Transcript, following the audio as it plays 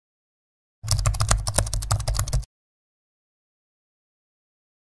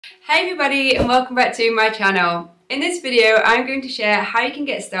Hey everybody, and welcome back to my channel. In this video, I'm going to share how you can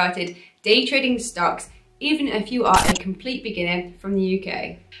get started day trading stocks even if you are a complete beginner from the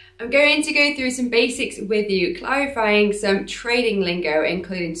UK. I'm going to go through some basics with you, clarifying some trading lingo,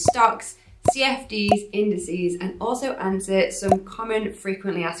 including stocks, CFDs, indices, and also answer some common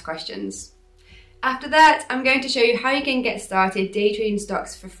frequently asked questions. After that, I'm going to show you how you can get started day trading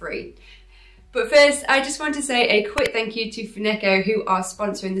stocks for free. But first, I just want to say a quick thank you to Fineco, who are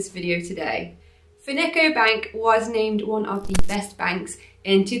sponsoring this video today. Fineco Bank was named one of the best banks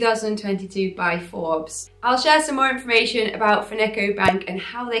in 2022 by Forbes. I'll share some more information about Fineco Bank and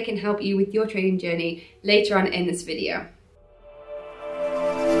how they can help you with your trading journey later on in this video.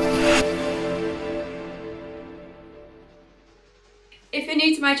 If you're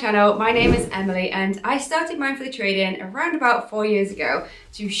new to my channel, my name is Emily and I started Mindfully Trading around about 4 years ago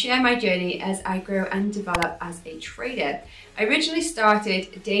to share my journey as I grow and develop as a trader. I originally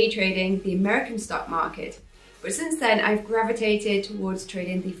started day trading the American stock market, but since then I've gravitated towards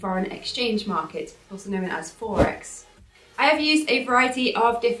trading the foreign exchange market, also known as Forex. I have used a variety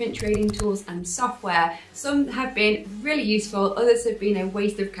of different trading tools and software. Some have been really useful, others have been a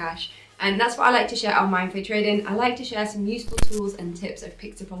waste of cash. And that's what I like to share on Mindfully Trading. I like to share some useful tools and tips I've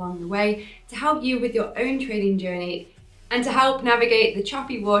picked up along the way to help you with your own trading journey and to help navigate the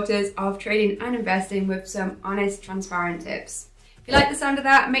choppy waters of trading and investing with some honest, transparent tips. If you like the sound of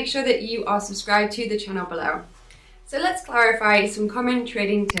that, make sure that you are subscribed to the channel below. So let's clarify some common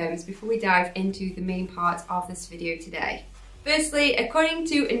trading terms before we dive into the main part of this video today. Firstly, according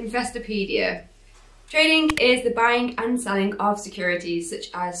to Investopedia, trading is the buying and selling of securities such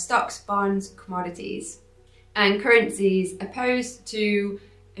as stocks, bonds, commodities, and currencies, opposed to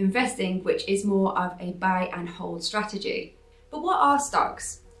investing, which is more of a buy and hold strategy. But what are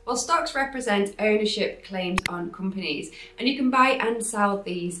stocks? Well, stocks represent ownership claims on companies, and you can buy and sell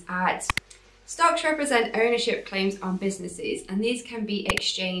these at. Stocks represent ownership claims on businesses, and these can be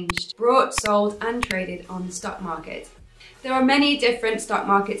exchanged, bought, sold, and traded on the stock market. There are many different stock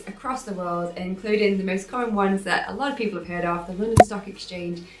markets across the world, including the most common ones that a lot of people have heard of, the London Stock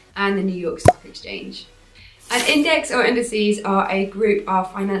Exchange and the New York Stock Exchange. An index or indices are a group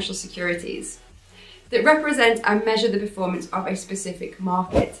of financial securities that represent and measure the performance of a specific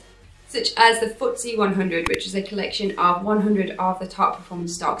market, such as the FTSE 100, which is a collection of 100 of the top performing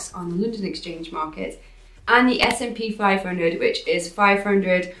stocks on the London Exchange market, and the S&P 500, which is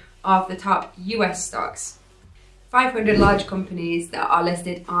 500 of the top US stocks. 500 large companies that are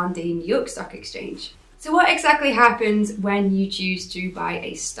listed on the New York Stock Exchange. So what exactly happens when you choose to buy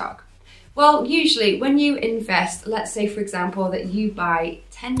a stock? Well, usually when you invest, let's say for example that you buy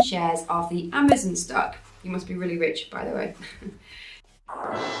 10 shares of the Amazon stock. You must be really rich, by the way.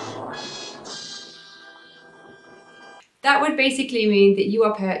 That would basically mean that you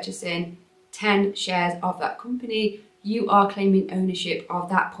are purchasing 10 shares of that company. You are claiming ownership of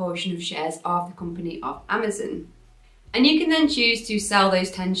that portion of shares of the company of Amazon. And you can then choose to sell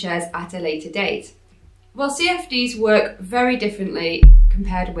those 10 shares at a later date. Well, CFDs work very differently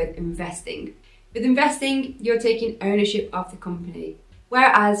compared with investing. With investing, you're taking ownership of the company,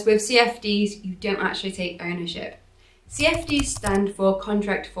 whereas with CFDs, you don't actually take ownership. CFDs stand for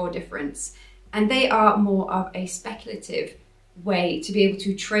contract for difference, and they are more of a speculative way to be able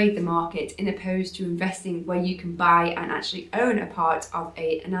to trade the market, in opposed to investing where you can buy and actually own a part of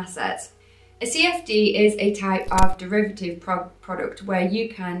an asset. A CFD is a type of derivative product where you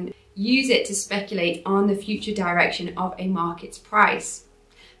can use it to speculate on the future direction of a market's price.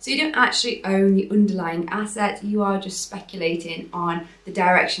 So you don't actually own the underlying asset, you are just speculating on the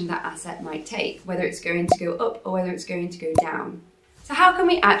direction that asset might take, whether it's going to go up or whether it's going to go down. So how can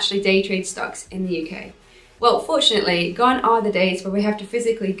we actually day trade stocks in the UK? Well, fortunately, gone are the days where we have to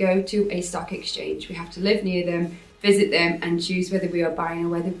physically go to a stock exchange. We have to live near them, visit them, and choose whether we are buying or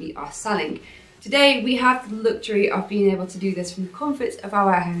whether we are selling. Today, we have the luxury of being able to do this from the comfort of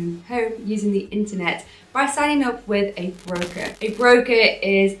our home using the internet by signing up with a broker. A broker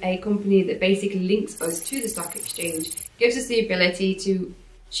is a company that basically links us to the stock exchange, gives us the ability to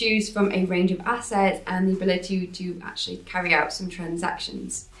choose from a range of assets and the ability to actually carry out some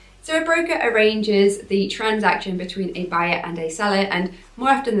transactions. So a broker arranges the transaction between a buyer and a seller, and more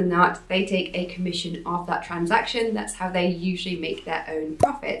often than not, they take a commission of that transaction. That's how they usually make their own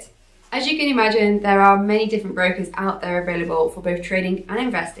profit. As you can imagine, there are many different brokers out there available for both trading and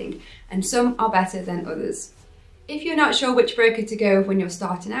investing, and some are better than others. If you're not sure which broker to go when you're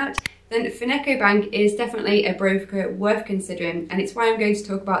starting out, then Fineco Bank is definitely a broker worth considering, and it's why I'm going to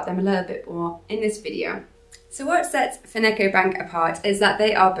talk about them a little bit more in this video. So what sets Fineco Bank apart is that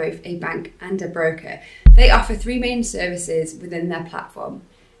they are both a bank and a broker. They offer three main services within their platform.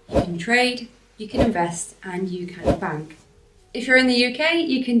 You can trade, you can invest, and you can bank. If you're in the UK,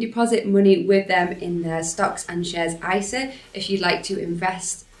 you can deposit money with them in their stocks and shares ISA if you'd like to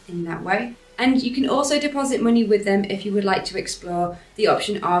invest in that way. And you can also deposit money with them if you would like to explore the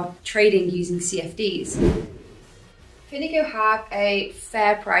option of trading using CFDs. Fineco have a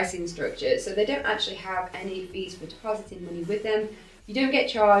fair pricing structure, so they don't actually have any fees for depositing money with them. You don't get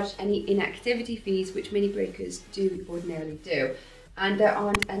charged any inactivity fees, which many brokers do ordinarily do. And there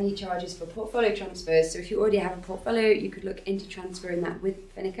aren't any charges for portfolio transfers. So if you already have a portfolio, you could look into transferring that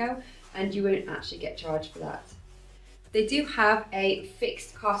with Fineco and you won't actually get charged for that. They do have a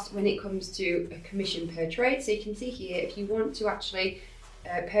fixed cost when it comes to a commission per trade. So you can see here, if you want to actually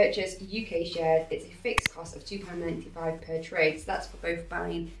purchase UK shares, it's a fixed cost of £2.95 per trade. So that's for both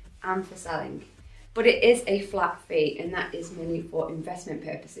buying and for selling. But it is a flat fee, and that is mainly for investment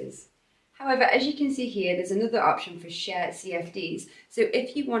purposes. However, as you can see here, there's another option for share CFDs. So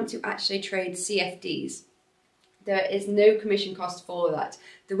if you want to actually trade CFDs, there is no commission cost for that.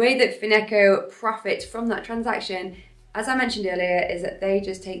 The way that Fineco profit from that transaction, as I mentioned earlier, is that they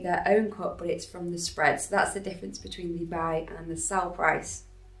just take their own cut, but it's from the spread. So that's the difference between the buy and the sell price.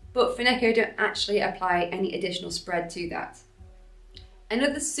 But Fineco don't actually apply any additional spread to that.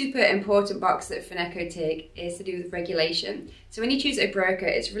 Another super important box that Fineco take is to do with regulation. So when you choose a broker,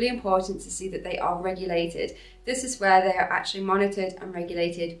 it's really important to see that they are regulated. This is where they are actually monitored and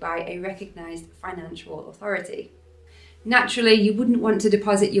regulated by a recognised financial authority. Naturally, you wouldn't want to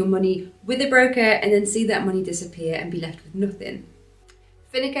deposit your money with a broker and then see that money disappear and be left with nothing.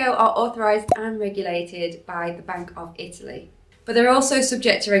 Fineco are authorised and regulated by the Bank of Italy. But they're also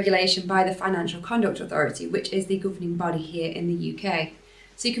subject to regulation by the Financial Conduct Authority, which is the governing body here in the UK.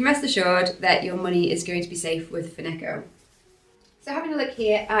 So you can rest assured that your money is going to be safe with Fineco. So having a look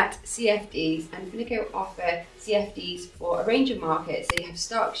here at CFDs, and Fineco offer CFDs for a range of markets. So you have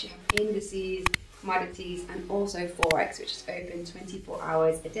stocks, you have indices, commodities, and also Forex, which is open 24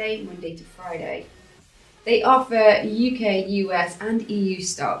 hours a day, Monday to Friday. They offer UK, US, and EU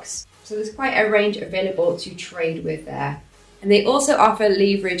stocks. So there's quite a range available to trade with there. And they also offer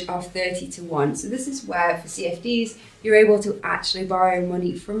leverage of 30-1. So this is where for CFDs, you're able to actually borrow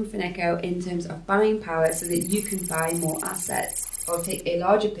money from Fineco in terms of buying power so that you can buy more assets or take a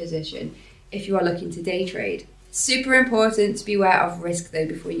larger position if you are looking to day trade. Super important to be aware of risk though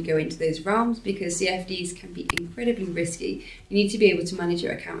before you go into those realms, because CFDs can be incredibly risky. You need to be able to manage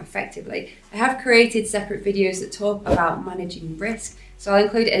your account effectively. I have created separate videos that talk about managing risk, so I'll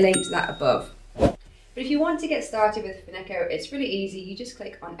include a link to that above. But if you want to get started with Fineco, it's really easy. You just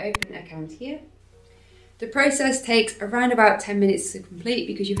click on open account here. The process takes around about 10 minutes to complete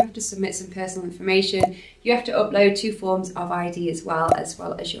because you have to submit some personal information. You have to upload 2 forms of ID as well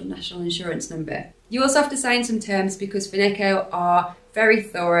as your national insurance number. You also have to sign some terms because Fineco are very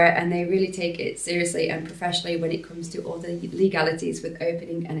thorough and they really take it seriously and professionally when it comes to all the legalities with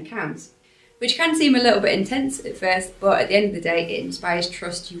opening an account. Which can seem a little bit intense at first, but at the end of the day, it inspires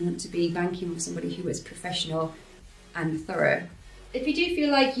trust. You want to be banking with somebody who is professional and thorough. If you do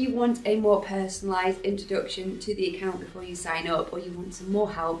feel like you want a more personalised introduction to the account before you sign up, or you want some more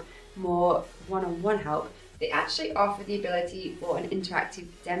help, more one-on-one help, they actually offer the ability for an interactive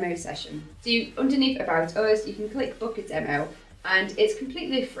demo session. So underneath About Us, you can click Book a Demo, and it's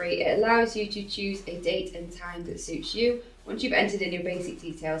completely free. It allows you to choose a date and time that suits you once you've entered in your basic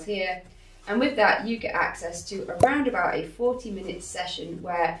details here. And with that, you get access to around about a 40-minute session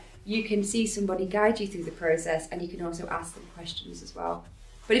where you can see somebody guide you through the process, and you can also ask them questions as well.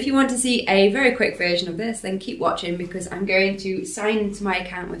 But if you want to see a very quick version of this, then keep watching because I'm going to sign into my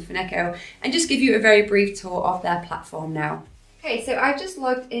account with Fineco and just give you a very brief tour of their platform now. Okay, so I've just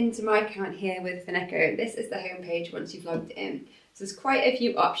logged into my account here with Fineco. This is the home page once you've logged in. So there's quite a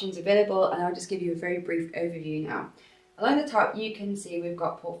few options available, and I'll just give you a very brief overview now. Along the top, you can see we've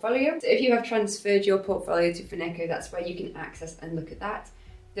got portfolio. So if you have transferred your portfolio to Fineco, that's where you can access and look at that.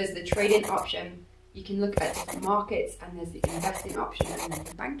 There's the trading option. You can look at different markets, and there's the investing option and then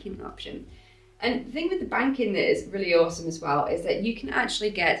the banking option. And the thing with the banking that is really awesome as well is that you can actually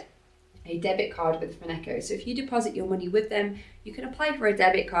get a debit card with Fineco. So if you deposit your money with them, you can apply for a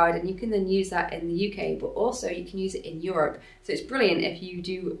debit card and you can then use that in the UK, but also you can use it in Europe. So it's brilliant if you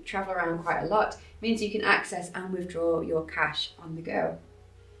do travel around quite a lot. It means you can access and withdraw your cash on the go.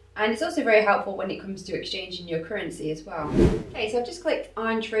 And it's also very helpful when it comes to exchanging your currency as well. Okay, so I've just clicked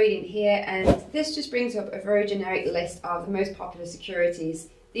on trading here, and this just brings up a very generic list of the most popular securities.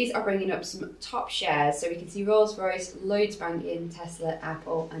 These are bringing up some top shares, so we can see Rolls-Royce, Lloyds Banking, Tesla,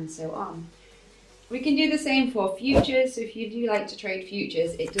 Apple, and so on. We can do the same for futures, so if you do like to trade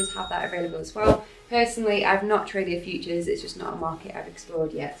futures, it does have that available as well. Personally, I've not traded futures, it's just not a market I've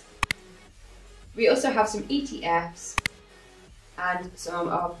explored yet. We also have some ETFs and some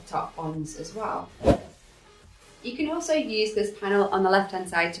of the top bonds as well. You can also use this panel on the left hand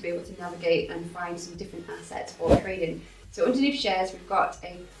side to be able to navigate and find some different assets for trading. So underneath shares, we've got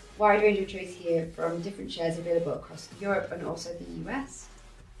a wide range of trades here from different shares available across Europe and also the US.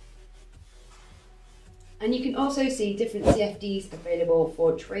 And you can also see different CFDs available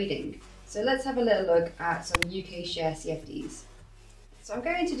for trading. So let's have a little look at some UK share CFDs. So I'm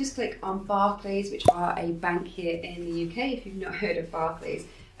going to just click on Barclays, which are a bank here in the UK, if you've not heard of Barclays.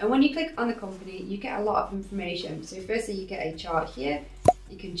 And when you click on the company, you get a lot of information. So firstly, you get a chart here.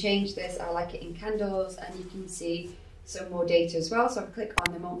 You can change this, I like it in candles, and you can see some more data as well. So if I click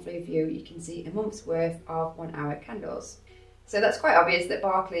on the monthly view, you can see a month's worth of 1 hour candles. So that's quite obvious that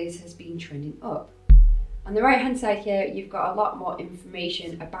Barclays has been trending up. On the right hand side here, you've got a lot more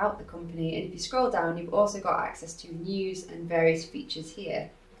information about the company, and if you scroll down, you've also got access to news and various features here.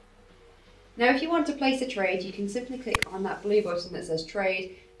 Now if you want to place a trade, you can simply click on that blue button that says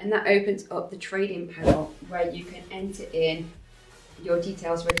trade, and that opens up the trading panel where you can enter in your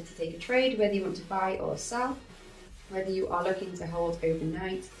details ready to take a trade, whether you want to buy or sell, whether you are looking to hold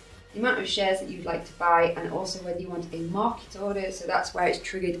overnight, the amount of shares that you'd like to buy, and also whether you want a market order, so that's where it's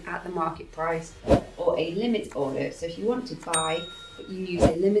triggered at the market price, or a limit order. So if you want to buy but you use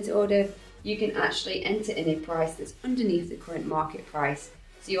a limit order, you can actually enter in a price that's underneath the current market price.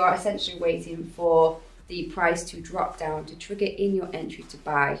 So you are essentially waiting for the price to drop down to trigger in your entry to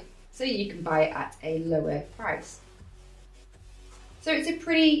buy, so you can buy it at a lower price. So it's a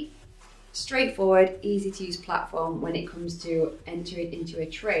pretty straightforward, easy to use platform when it comes to entering into a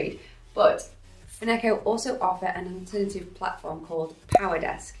trade, but fineco also offer an alternative platform called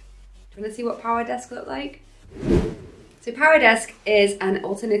PowerDesk. Do you want to see what PowerDesk look like? So PowerDesk is an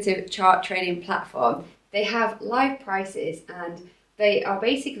alternative chart trading platform. They have live prices, and they are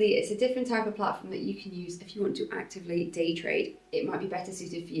basically, it's a different type of platform that you can use if you want to actively day trade. It might be better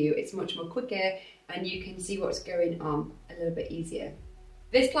suited for you. It's much more quicker, and you can see what's going on a little bit easier.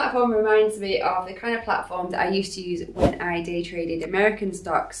 This platform reminds me of the kind of platform that I used to use when I day traded American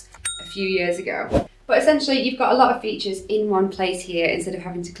stocks a few years ago. But essentially, you've got a lot of features in one place here instead of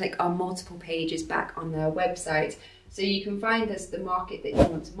having to click on multiple pages back on their website. So you can find the market that you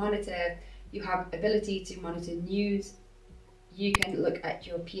want to monitor. You have ability to monitor news. You can look at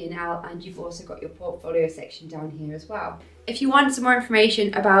your P&L, and you've also got your portfolio section down here as well. If you want some more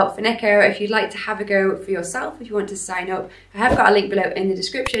information about fineco, if you'd like to have a go for yourself, if you want to sign up, I have got a link below in the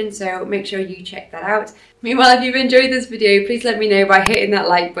description, so make sure you check that out. Meanwhile, if you've enjoyed this video, please let me know by hitting that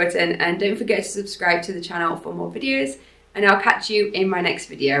like button, and don't forget to subscribe to the channel for more videos, and I'll catch you in my next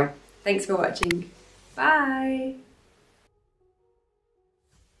video. Thanks for watching. Bye!